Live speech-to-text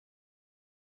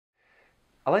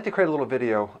I'd like to create a little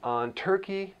video on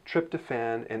turkey,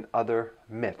 tryptophan, and other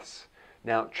myths.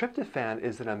 Now, tryptophan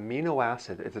is an amino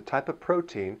acid. It's a type of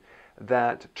protein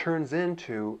that turns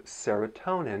into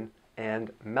serotonin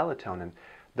and melatonin.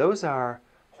 Those are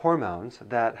hormones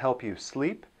that help you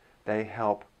sleep, they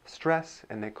help stress,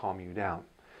 and they calm you down.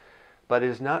 But it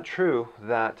is not true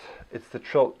that it's the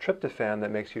tryptophan that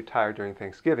makes you tired during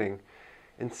Thanksgiving.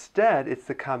 Instead, it's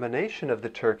the combination of the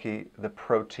turkey, the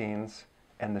proteins,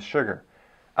 and the sugar.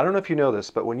 I don't know if you know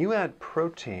this, but when you add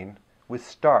protein with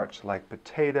starch, like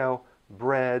potato,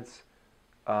 breads,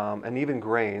 and even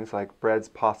grains like breads,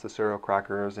 pasta, cereal,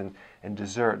 crackers, and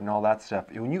dessert and all that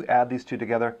stuff, when you add these two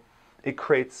together, it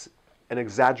creates an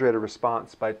exaggerated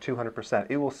response by 200%.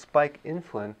 It will spike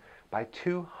insulin by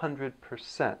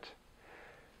 200%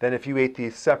 than if you ate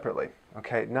these separately.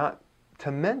 Okay, not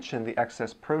to mention the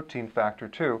excess protein factor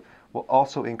too will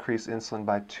also increase insulin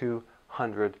by 200%.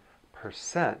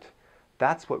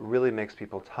 That's what really makes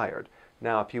people tired.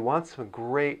 Now, if you want some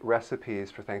great recipes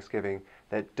for Thanksgiving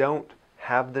that don't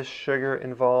have this sugar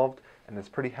involved and that's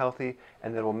pretty healthy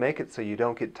and that will make it so you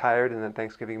don't get tired in the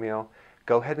Thanksgiving meal,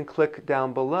 go ahead and click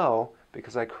down below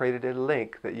because I created a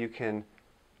link that you can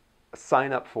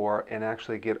sign up for and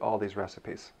actually get all these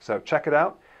recipes. So check it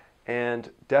out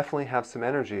and definitely have some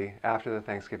energy after the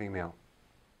Thanksgiving meal.